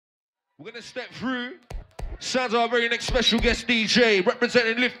We're gonna step through. Sounds of our very next special guest DJ,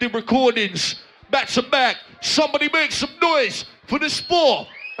 representing Lifting Recordings. Back to back. Somebody make some noise for the Spor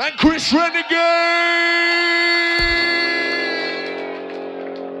and Chris Renegade!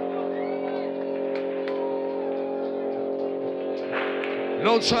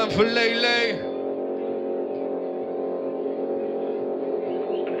 No time for Lele.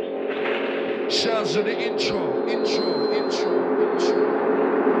 Sounds of the intro.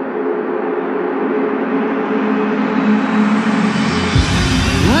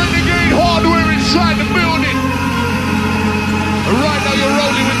 Renegade hardware inside the building. And right now you're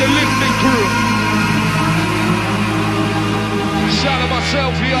rolling with the lifting crew. Shout out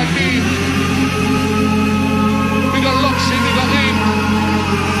myself, VIP. We got Loxy, we got him.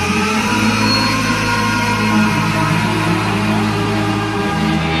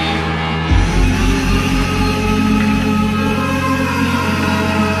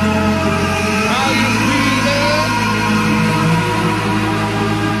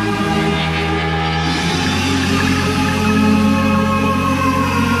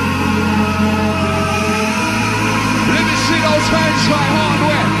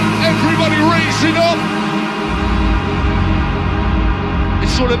 Everybody raise it up.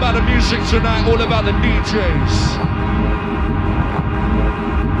 It's all about the music tonight, all about the DJs.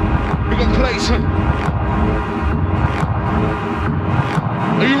 We got Clayton.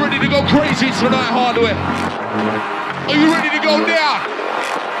 Are you ready to go crazy tonight, hardware? Are you ready to go down?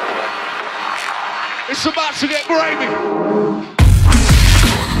 It's about to get gravy.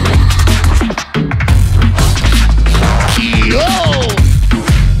 Yo!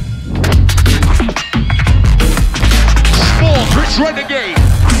 Chris Renegade.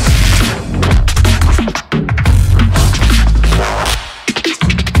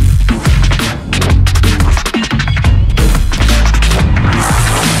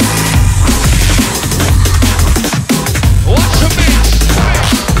 What's the mix?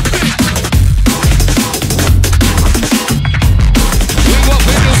 We got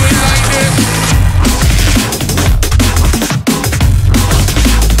video like this.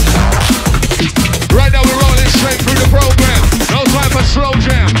 Right now we're rolling straight through the program. No time for slow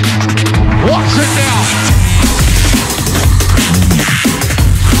jam. Watch it now.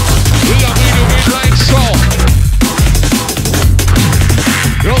 We got me like so.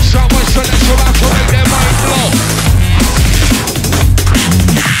 Yo, someone said that's about to make their mind blow.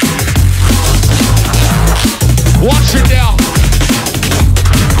 Watch it now.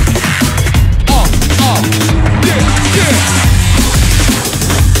 Yeah.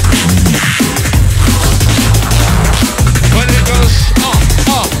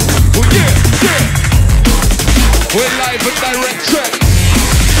 We're live and direct track.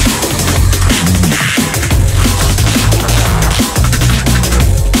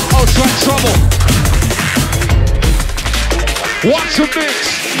 Oh, track trouble. Watch the mix.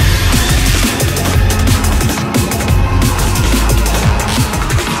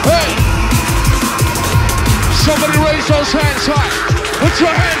 Hey! Somebody raise those hands high. Put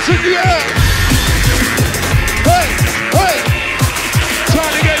your hands in the air. Hey!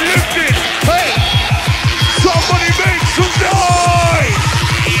 Trying to get lifted. Hey! Somebody make some noise!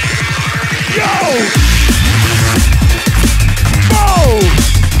 Yo! Move!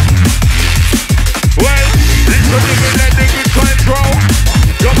 Well, this is the let the good times roll.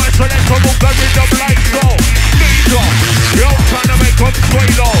 Your man select a book and read them like so. Major, yo, trying to make them sway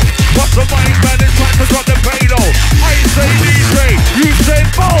low. What's the mind, man? It's time to drop the payload. I say DJ, you say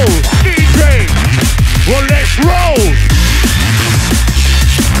Bo. DJ, well, let's roll!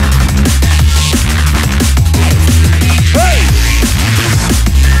 Hey!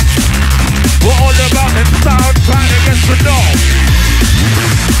 We're all about them sound trying to get to know.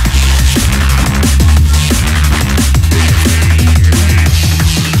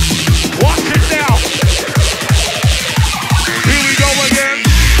 Watch it now. Here we go again.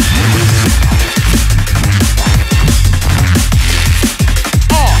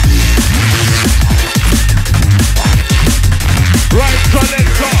 Right, so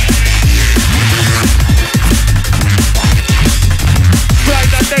let's go.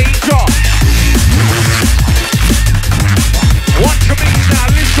 Danger. Watch the mix now,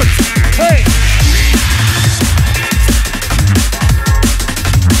 listen. Hey.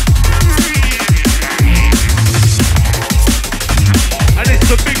 And it's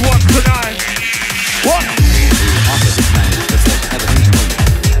the big one tonight. What?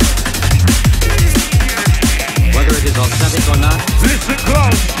 Whether it is authentic or not, listen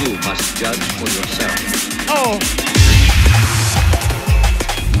close. You must judge for yourself.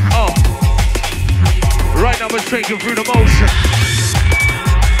 Right now we're taking through the motion.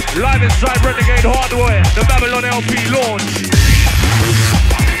 Live inside Renegade Hardware, the Babylon LP launch.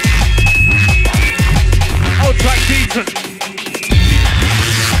 Old track decent.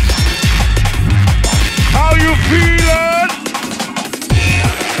 How you feeling?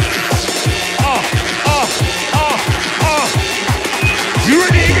 You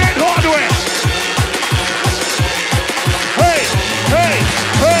Renegade Hardware? Hey, hey,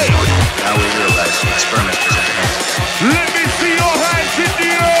 hey. Now we realize the experiment is at hand. Let me see your hands in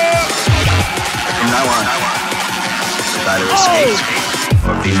the air. From now on, we'll either escape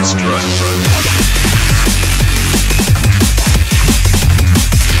or be destroyed.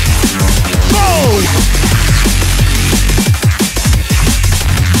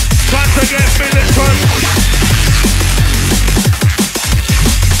 Time to get militant.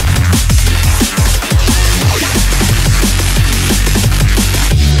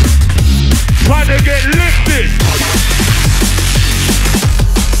 Time to get lifted.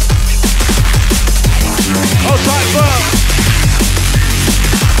 Outside firm.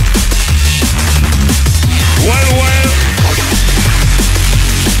 Well.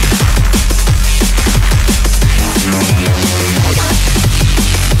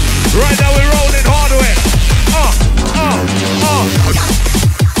 Right now we're rolling hardware.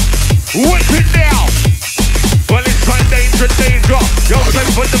 Whip it down. Well, it's time danger. You're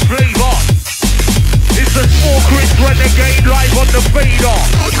safe for the flavor. It's a Spor b2b Renegade live on the fader.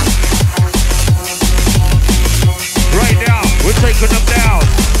 Right now, we're taking them down.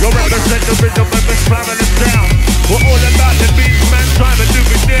 You represent the rhythm and we're slamming the sound. We're all about the beats, man. Time to do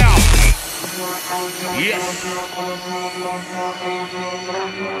it now. Yes.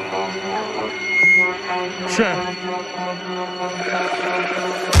 Sure.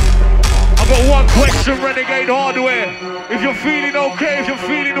 I've got one question, Renegade Hardware. If you're feeling okay, if you're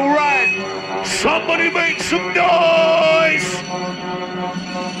feeling alright, somebody make some noise!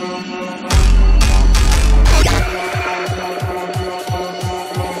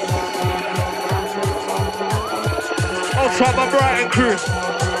 Outside my Brighton crew.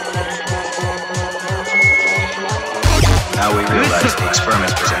 Now we realize the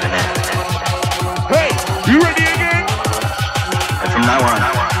experiment was at an end. Hey, you ready again? And from now on,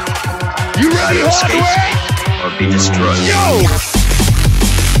 you we'll ready, either escape or be destroyed. Yo!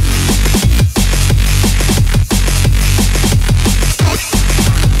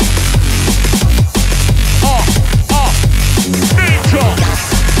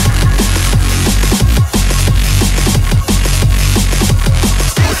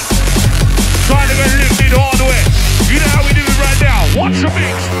 Watch the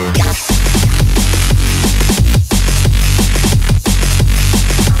mix.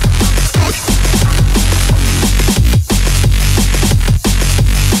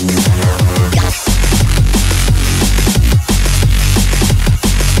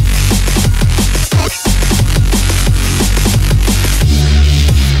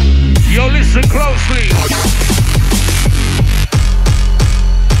 Yo, listen closely.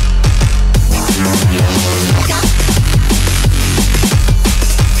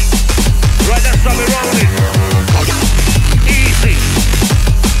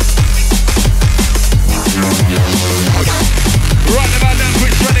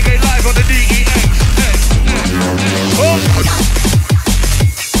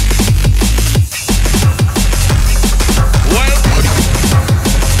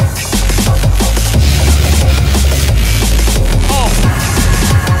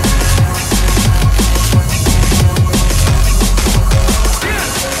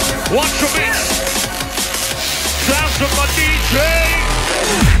 Watch your mix. Sounds of my DJ.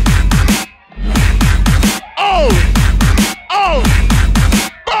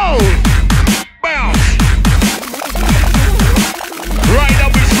 Bounce. Right now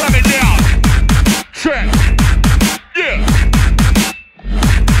we slam it down. Check. Yeah.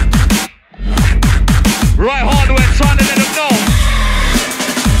 Right hardware trying to let them know.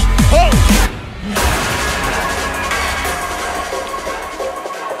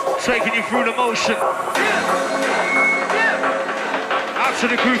 Taking you through the motion. Out to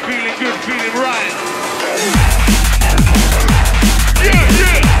the crew feeling good, feeling right. Yeah.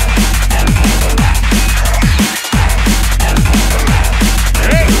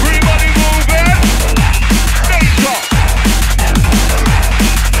 Everybody moving. Nature.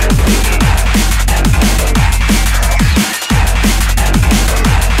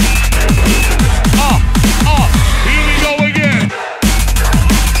 Here we go again.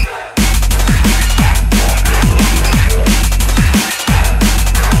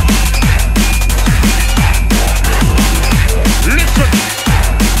 Listen.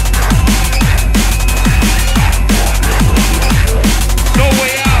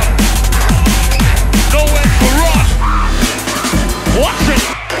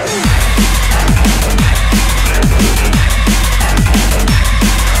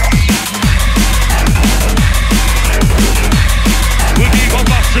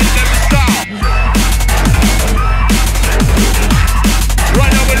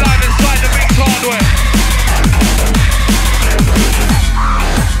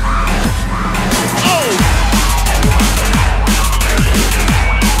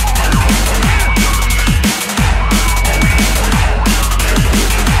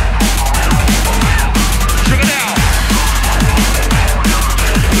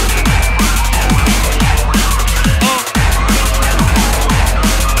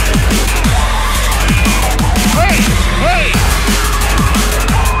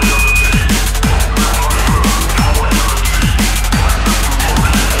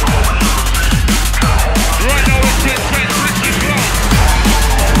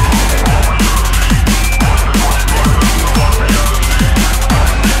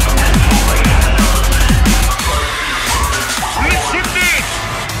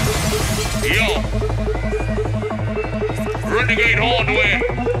 hardware.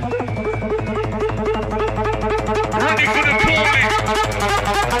 Ready for the calling.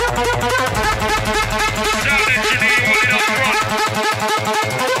 Sound engineer, you want it up front.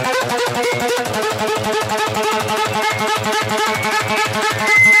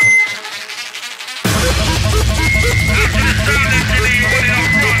 Listen to the sound engineer, you want it up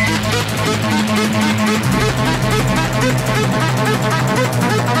front.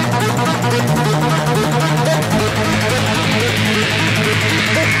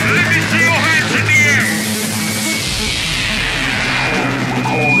 Let me see your hands in the air.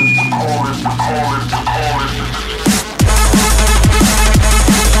 Call it.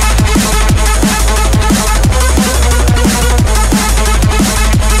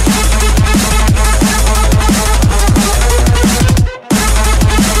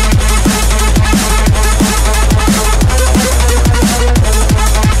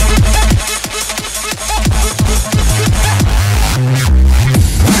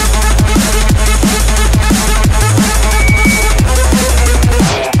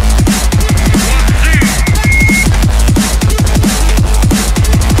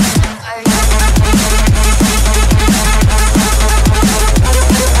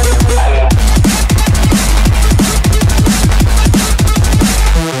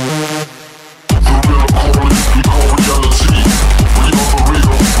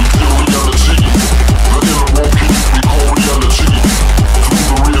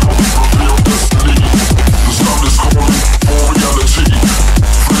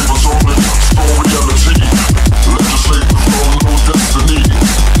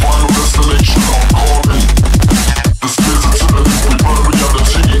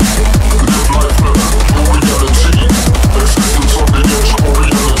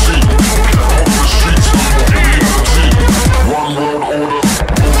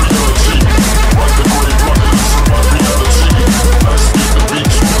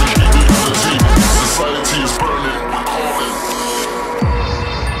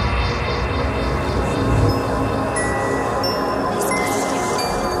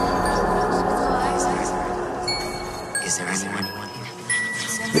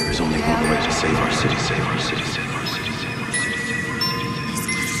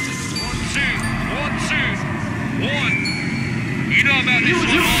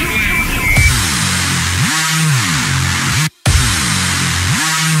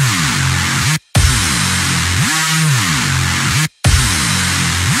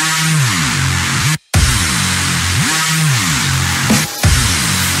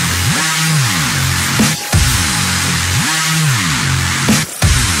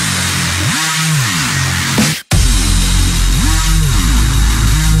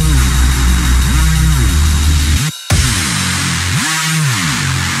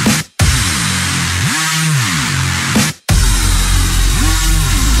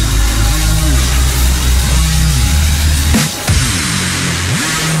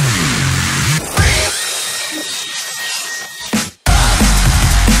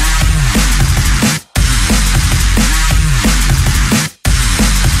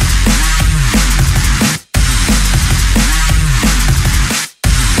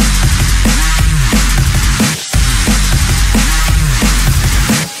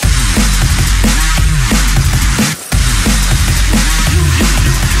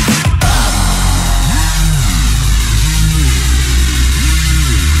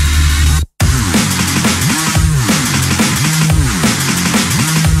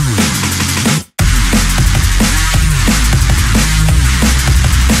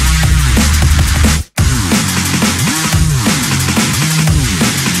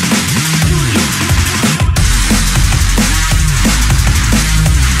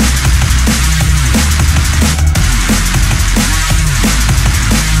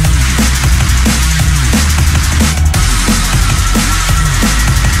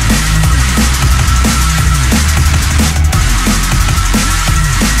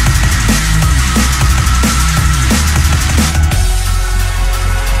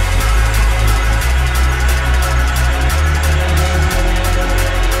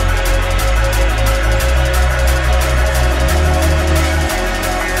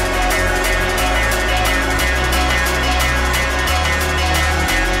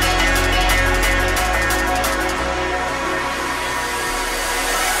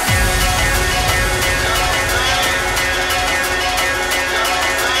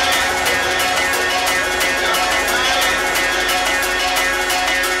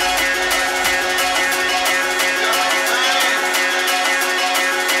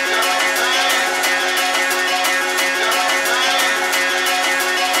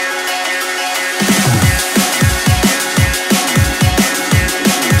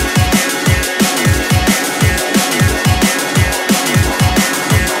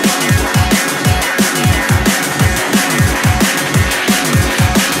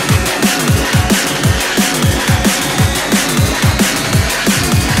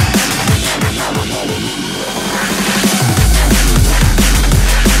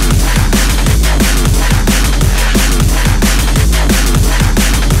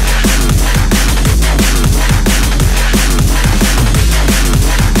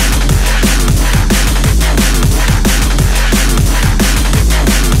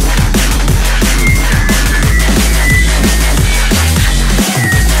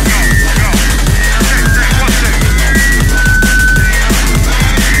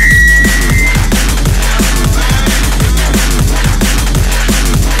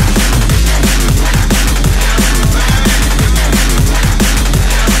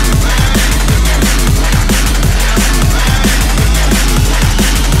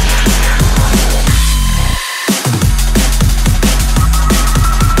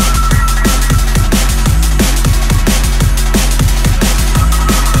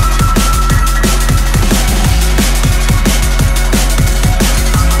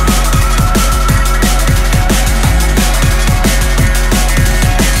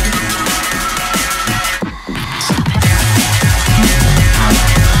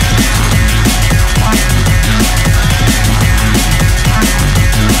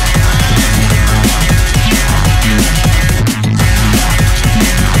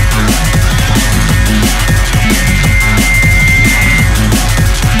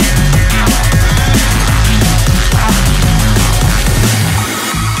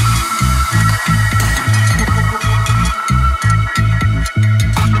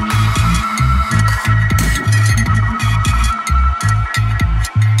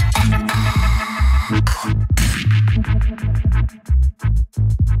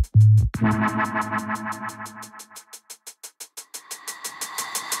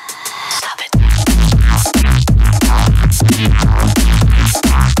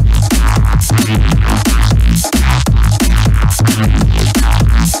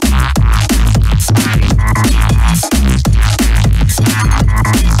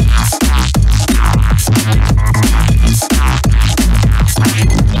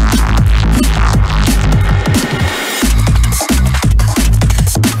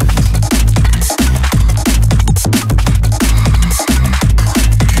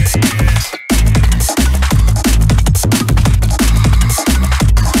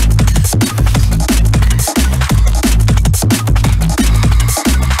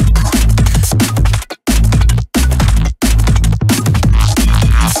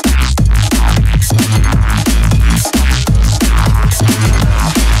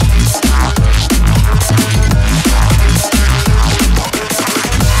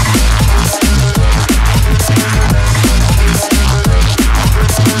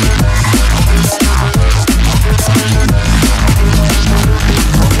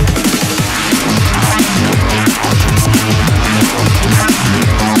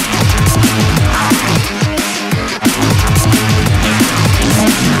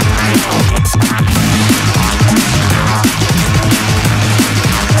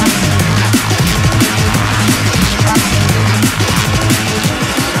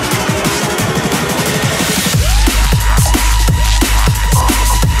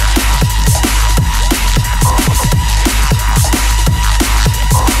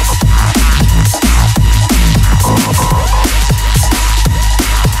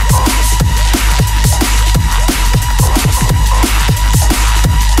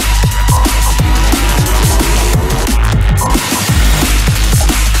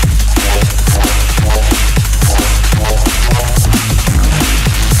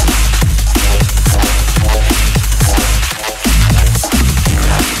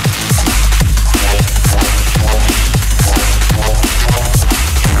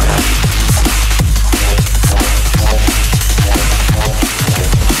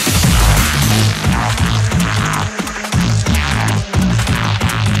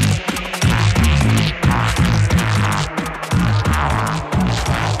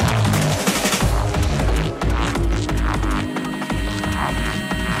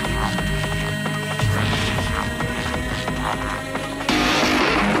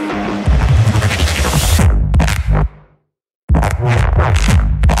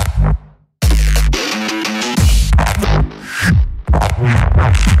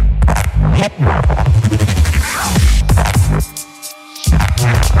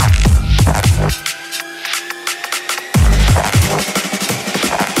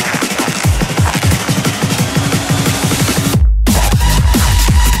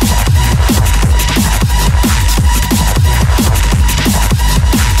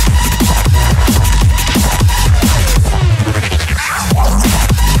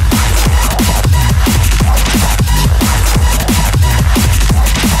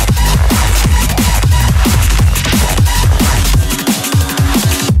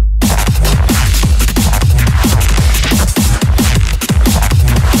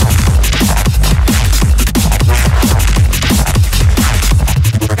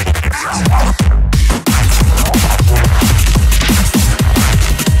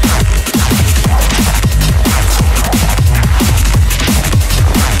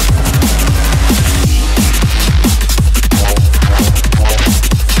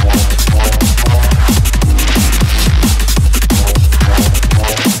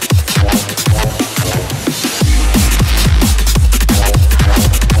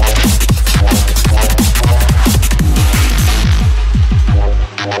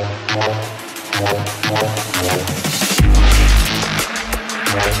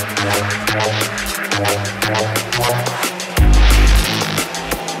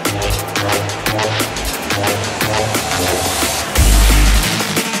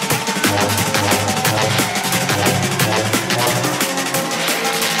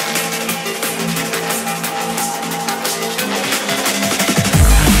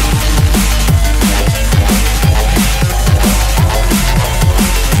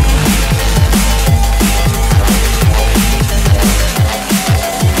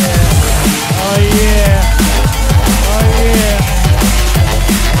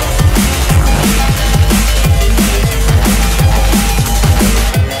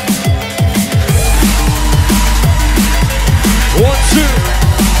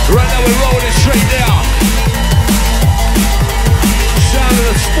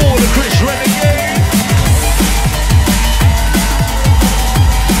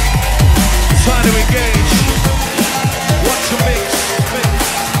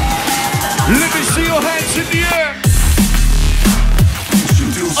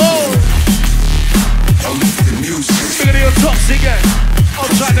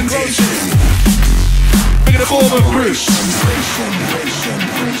 out the closest. Big the Bournemouth crew.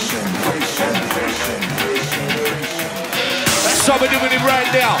 That's somebody doing it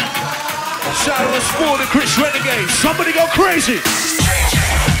right now. Shout out to Spor b2b Renegade. Somebody go crazy.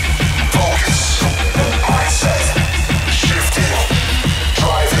 Focus, mindset, shifting,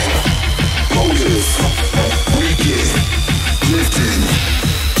 driving, motive, weekend, lifting,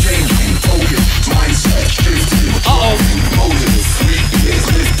 changing, focus, mindset, shifting, driving, motive, weekend,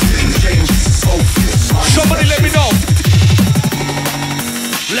 lifting, changing, focus, mindset. Somebody let me know.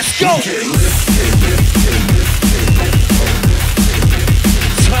 Let's go.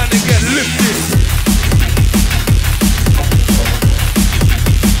 Time to get lifted.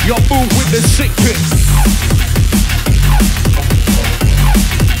 Y'all move with the sick pit.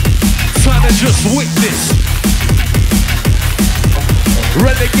 Time to just witness.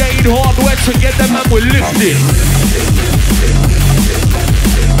 Renegade hardware together, man, we're lifted.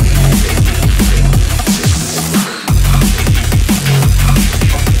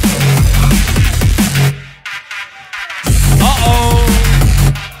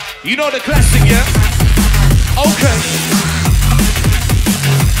 You know the classic, yeah? Okay.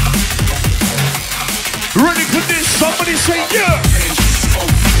 Ready for this? Somebody say yeah!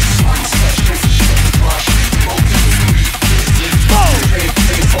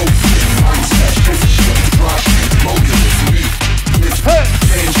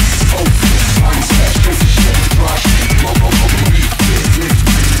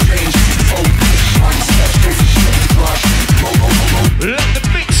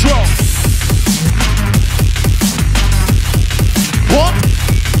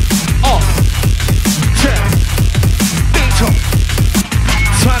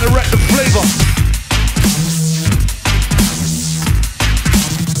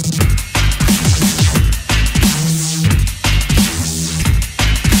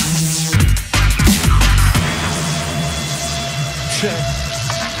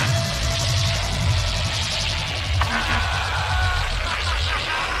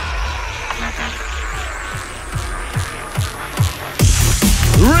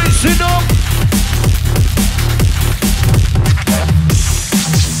 Raise it up.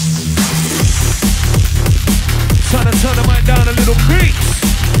 Trying to turn the mic down a little bit.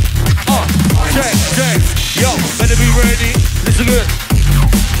 Check. Yo, better be ready. Listen good.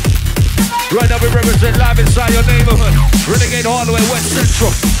 Right now we represent live inside your neighborhood. Renegade Hardware, West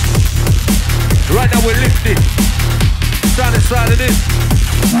Central. Right now we're lifted. Stand inside of this.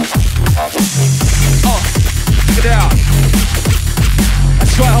 Check it out.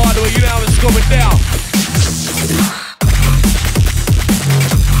 That's right, Hardware, you know how it's going down.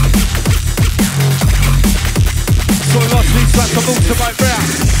 So we lost these tracks to move to my ground.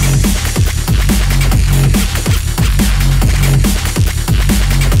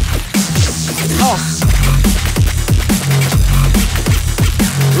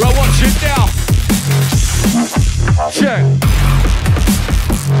 Right, watch it now. Check.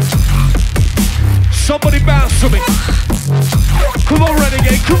 Somebody bounce to me. Come on,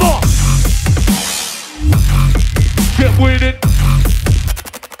 Renegade, come on. Get with it.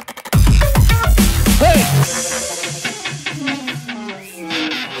 Hey.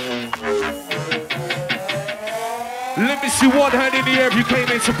 Let me see one hand in the air if you came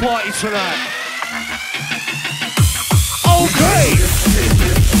in to party tonight. Okay.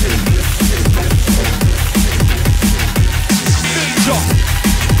 Ninja.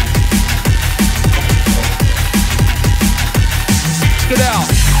 Check it out.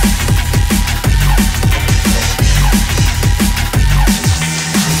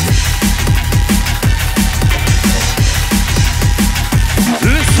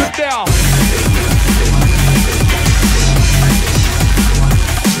 Listen down.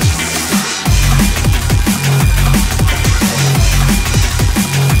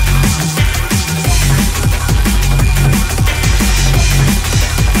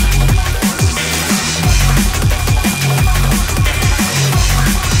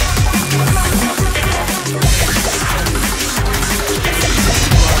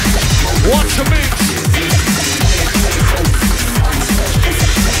 Watch the mix.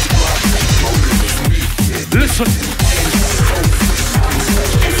 Listen.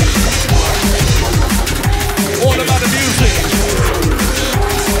 All about the music.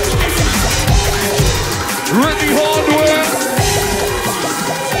 Ready Hardware.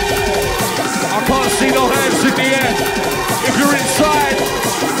 I can't see no hands in the air. If you're inside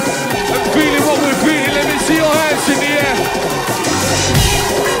and feeling what we're feeling, let me see your hands in the air.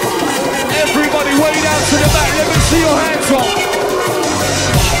 Everybody way down to the back, let me see your hands up.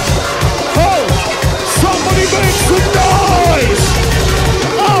 Oh, somebody make some noise.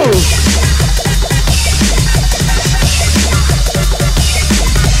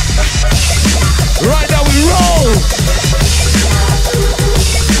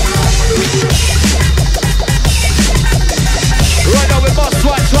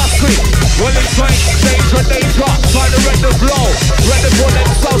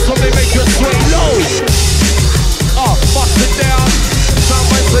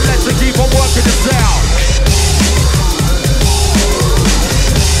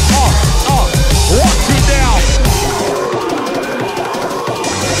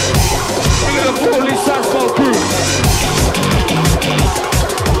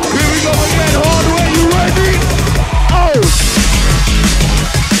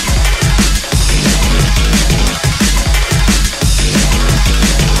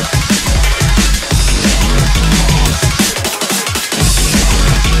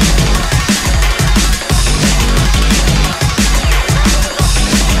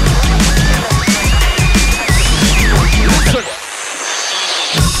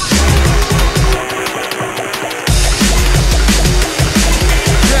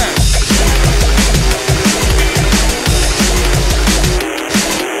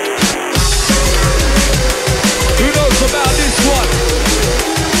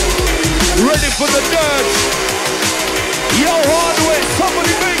 for the dirt. Yo, hardware,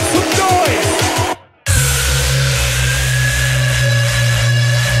 somebody make some noise.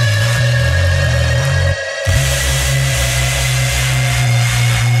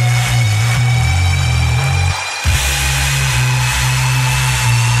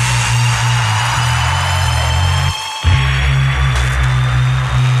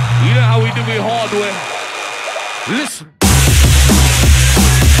 You know how we do it hardware. Listen.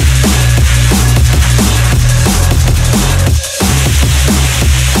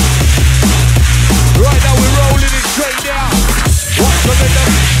 Right now we're rolling it straight down. Watch the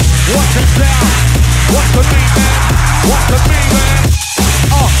rhythm, watch the sound, watch the beat, man, watch the beat, man.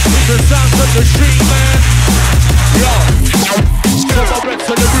 It's the sounds of the street, man. Yo, come on, back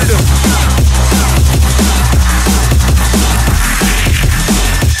to the rhythm.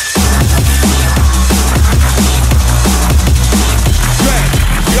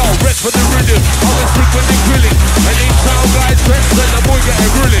 Yo, rest for the rhythm, I was sick when they grilling. And these sound guys dress and the boy get a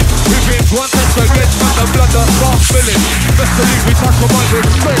grilling. We been one test against man, the blood that starts spilling. Best believe we touch the mic with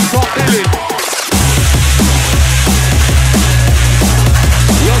straight start dealing.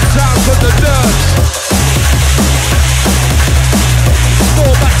 Your sound for the dirt.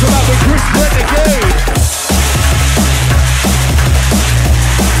 Spor back to back with Chris Renegade.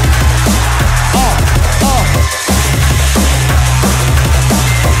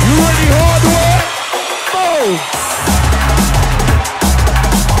 You ready, hardware? Move!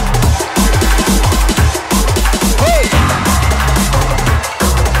 Hey!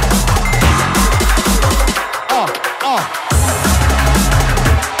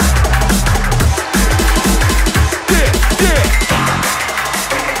 Yeah.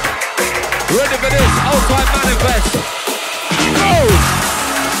 Ready for this? Outside manifest. Move!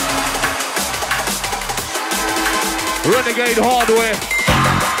 Renegade hardware.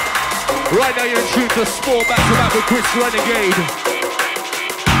 Right now you're in tune to Spor back to back with Chris Renegade.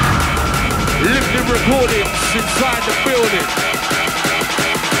 Lifting recordings inside the building.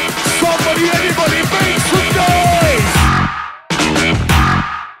 Somebody, anybody, make some noise!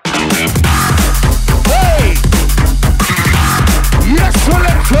 Hey! Yes,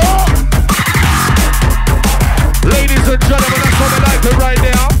 selector! Ladies and gentlemen, that's how they like it right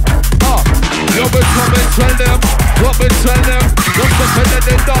now. Yo, but come and tell them, what we tell them. Just the pen and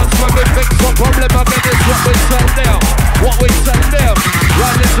they dance when we fix some problem. I mean, it's what we tell them, what we tell them.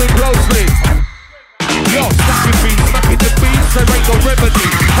 Right, listen closely. Yo, smacking the beats, there ain't no remedy.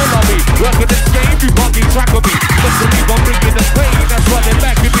 Follow me, working this game, you can't keep track of me. Just believe I'm bringing the pain, that's why they're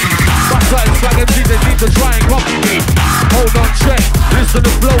backing me. My certain strategies, they need to try and copy me. Hold on, check, listen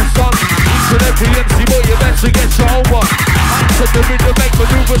to flow, son. Each and every MC, boy, you better get your own one. Answer the rhythm, make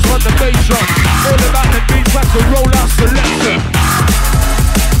maneuvers on the bass drum. All about the beats, back to roll out selection.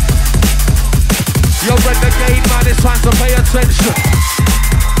 Yo, Renegade, man, it's time to pay attention.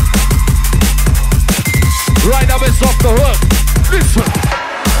 Right now it's off the hook. Listen.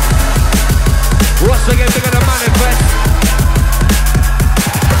 Once again, they're gonna manifest.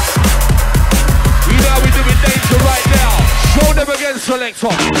 You know how we do it danger right now. Show them again, selector.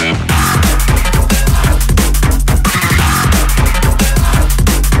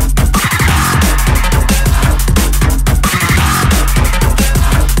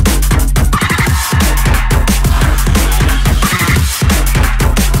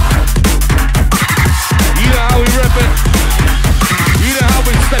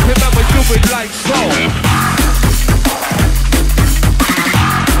 Like so.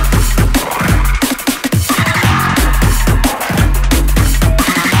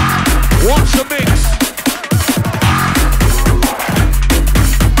 Watch the mix.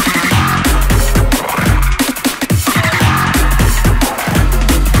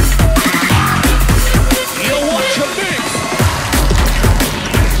 You watch the mix.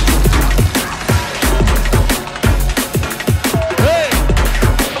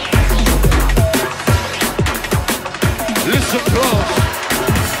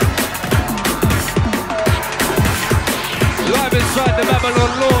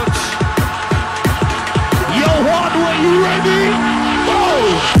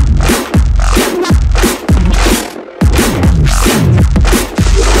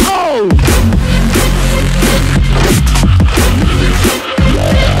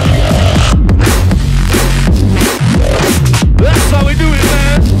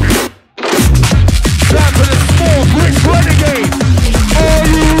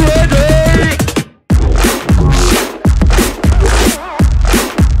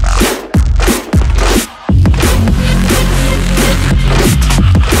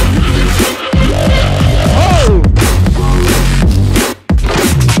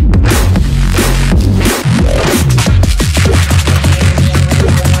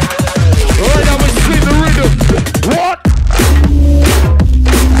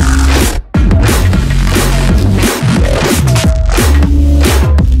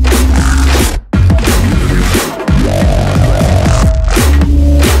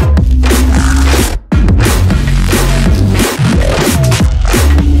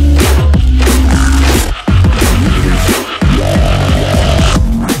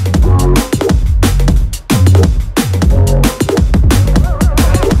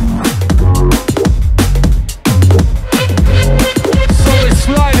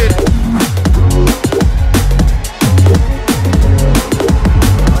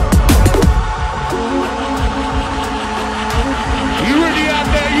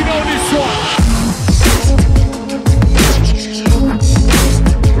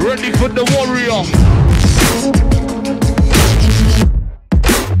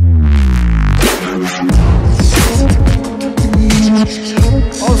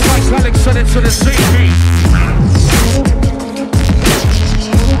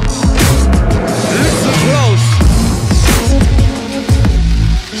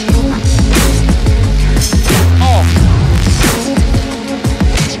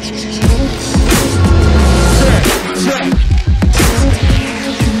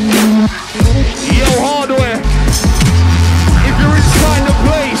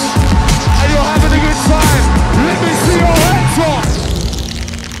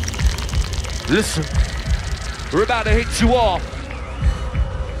 Listen, we're about to hit you off.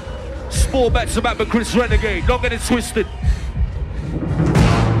 Spor b2b with Chris Renegade. Don't get it twisted.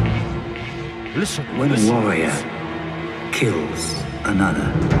 Listen. When a warrior kills another,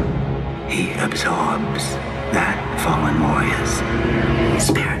 he absorbs that fallen warrior's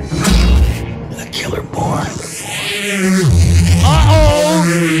spirit. The killer born. Uh-oh!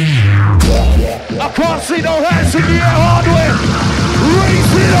 I can't see no hands in the air, hardware!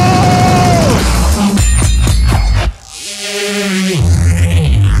 Raise it up!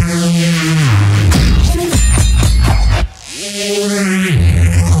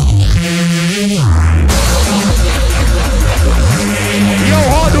 Yo,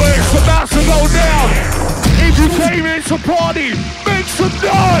 hardware, it's about to go down! If you came in to party, make some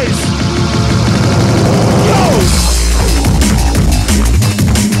noise! Yo!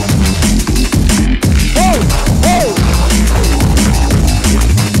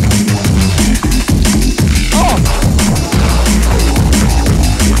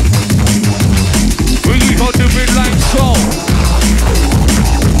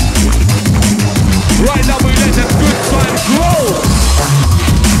 Right now we let the good times roll.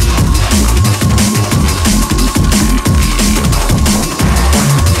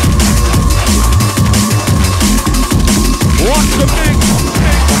 Watch the mix.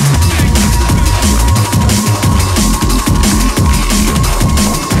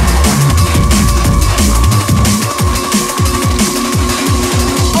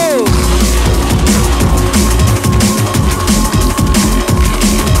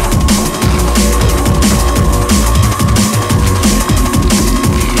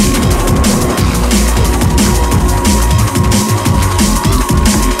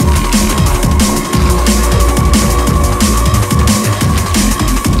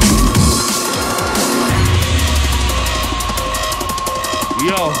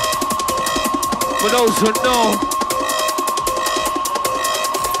 Yo, for those who know,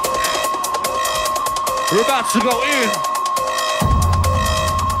 we're about to go in.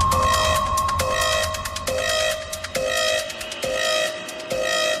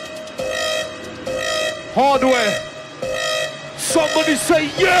 Hardware. Somebody say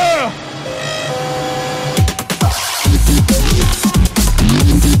yeah!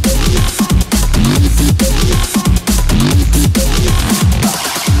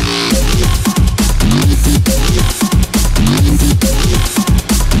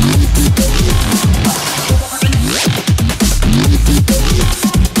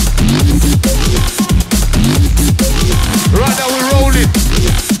 Right now we're rolling.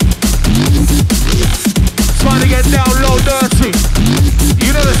 Trying to get down low, dirty.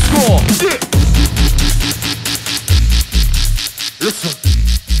 You know the score. Yeah. Listen.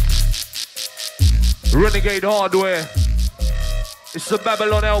 Renegade hardware. It's the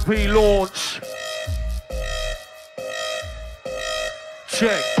Babylon LP launch.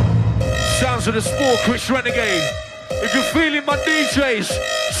 Check. Sounds of the Sport, Chris Renegade. If you're feeling my DJs,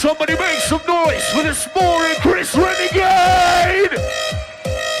 somebody make some noise for the Sport and Chris Renegade!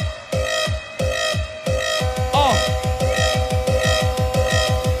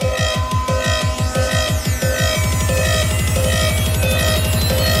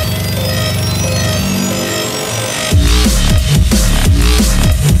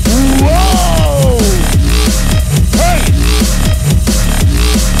 Whoa! Hey!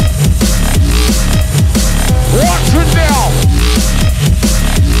 Watch it now!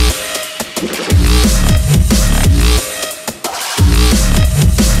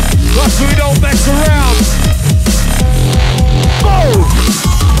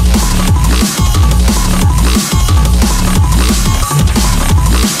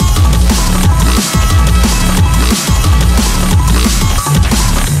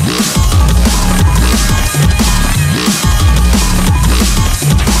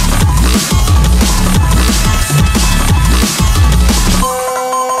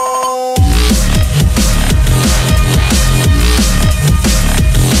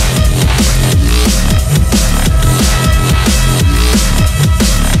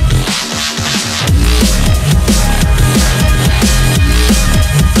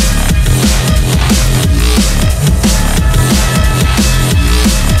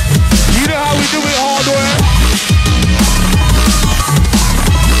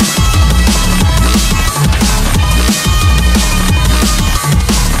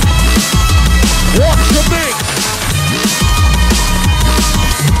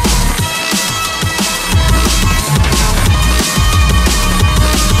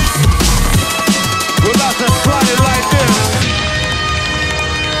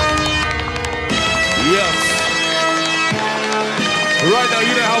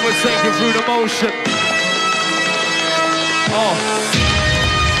 take you through the motion. Oh.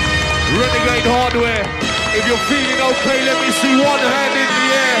 Renegade hardware. If you're feeling okay, let me see one hand in the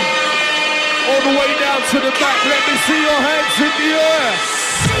air. All the way down to the back, let me see your hands in the air.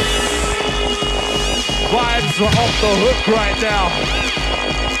 Vibes are off the hook right now.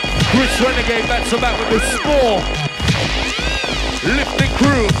 Chris Renegade back to back with the Spor lifting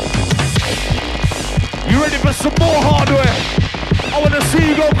crew. You ready for some more hardware? I want to see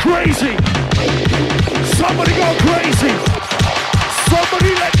you go crazy. Somebody go crazy.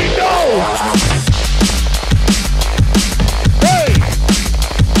 Somebody let me know. Hey,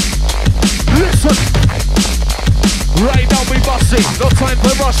 listen. Right now we busting. No time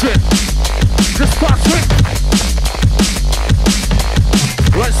for rushing. Just pass it.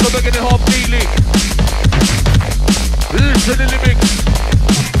 Right, so we're gonna hop neatly. Listen to the mix.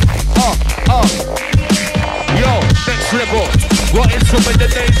 Yo, next level. What is some of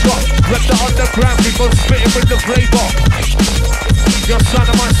the name drop? Rep the underground, people spitting with the flavor. Your son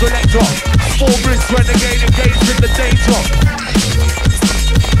of my selector. Spor b2b Renegade engaged in the danger.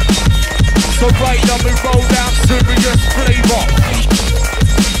 So right now we roll down serious flavor.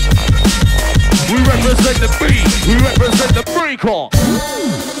 We represent the beat, we represent the breaker.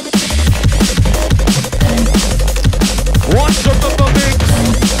 Watch the mix.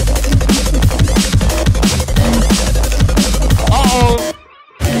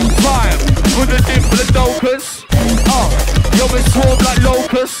 Time for the diplodocus. Yo, we swarm like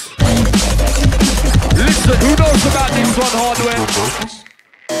locusts. Listen, who knows about this one hardware?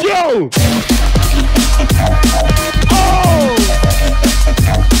 Yo! Oh!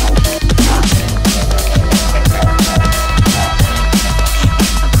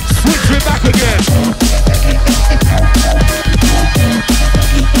 Switch it back again.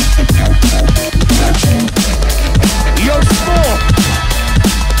 Yo, Spor!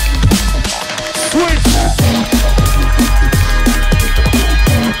 Switch!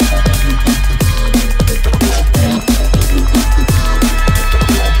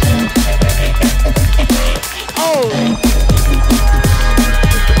 Oh!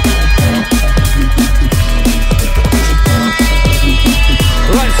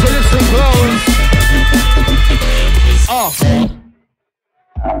 Right, so listen close.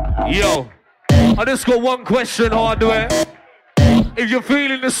 Yo, I just got one question, hardware. If you're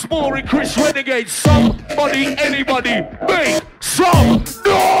feeling the Spor and Chris Renegade, somebody, anybody, make some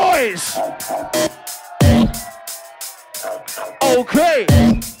noise! Okay,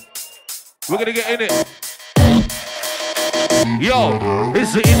 we're gonna get in it. Yo,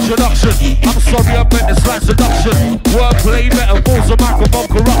 it's the introduction. I'm sorry I meant this last seduction. Wordplay, metaphors, and microphone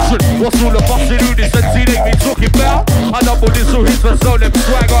corruption. What's all the busting who this MC they be talking about? I double this who hits my soul, them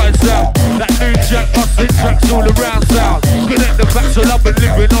swag artists out. That new jack busting tracks all around sound. Connect the facts till I've been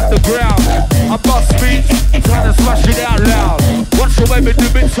living off the ground. I must be trying to smash it out loud. Watch the way we do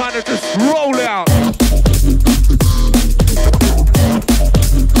it, trying to just roll out.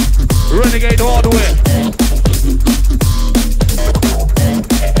 Renegade hardware.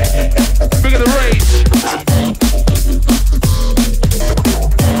 Bigger the rage.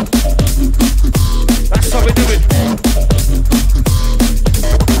 That's how we do it.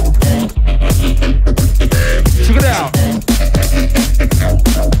 Check it out.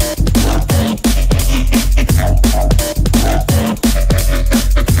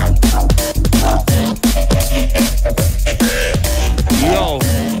 Yo.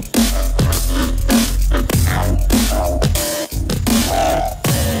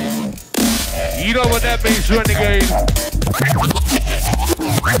 You know what that means, Renegade.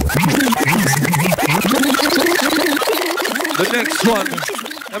 The next one,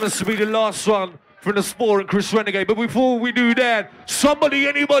 that must be the last one from the Spor and Chris Renegade. But before we do that, somebody,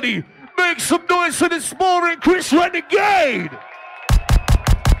 anybody, make some noise for the Spor and Chris Renegade.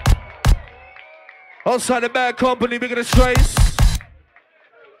 Outside the bad company, bigger the trace.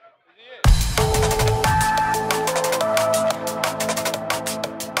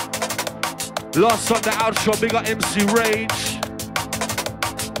 Last on the outro, big up MC Rage.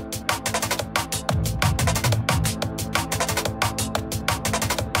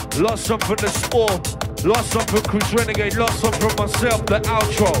 Last one from the Spor. Last one from Chris Renegade. Last one from myself, the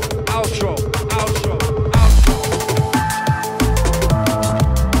outro. Outro, outro, outro.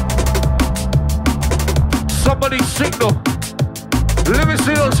 Somebody signal. Let me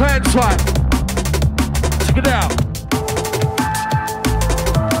see those hands right. Check it out.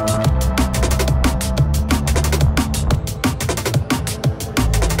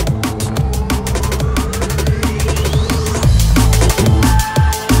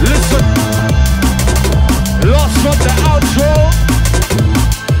 From the outro,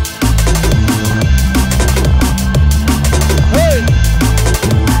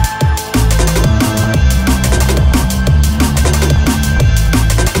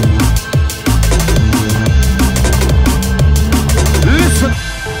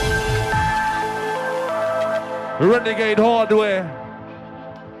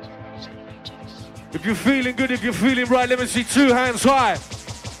 If you're feeling good, if you're feeling right, let me see 2 hands high.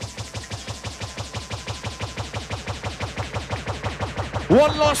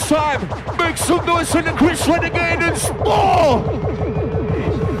 One last time, make some noise for the Chris Renegade and Spor!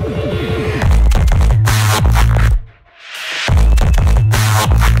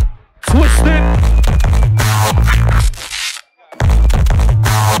 Twisting.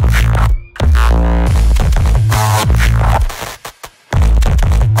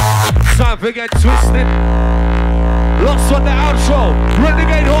 Time to get twisted. Lost on the outro.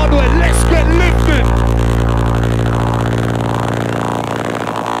 Renegade hardware, let's get lifted.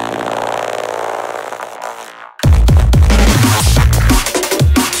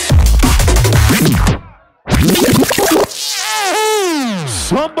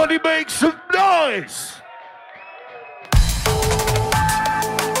 Somebody make some noise!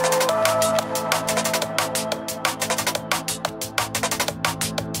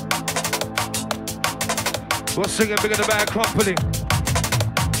 We're singing bigger the bad company,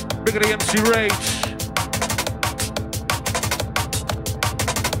 bigger the MC Rage.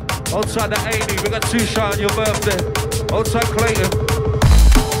 Outside the 80, we got 2 shot on your birthday. Outside Clayton.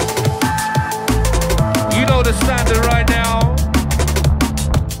 You know the standard right now.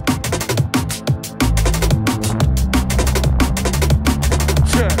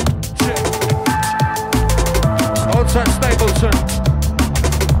 Outside Stapleton.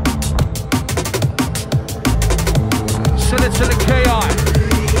 Send it to the KI.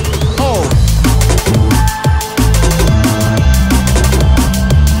 Oh.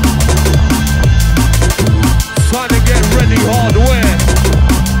 Time to get ready, hardware.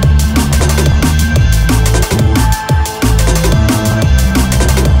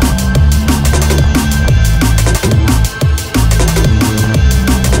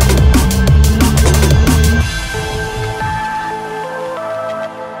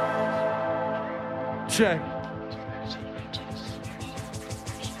 Check.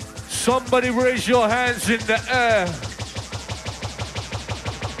 Somebody raise your hands in the air.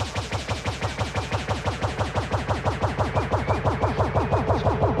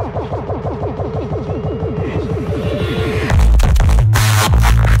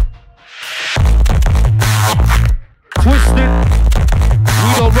 Twisted.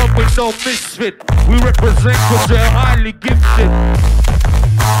 We don't run with no misfit. We represent because they're highly gifted.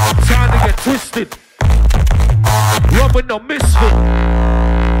 Time to get twisted. Run with no misfit.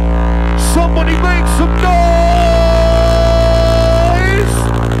 Somebody make some noise!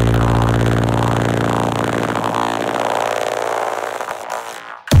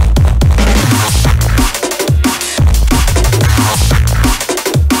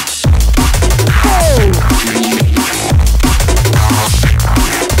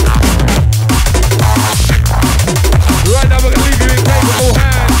 Right now we're gonna leave you in capable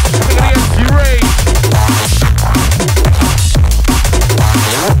hands. Look at the MC Rage.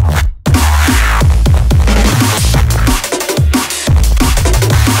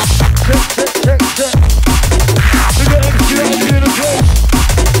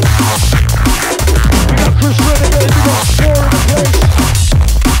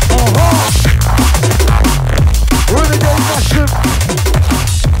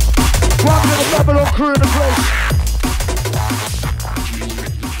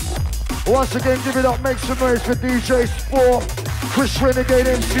 Once again, give it up, make some noise for DJ Spor, Chris Renegade,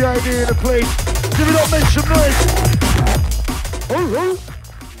 MCID in the place. Give it up, make some noise.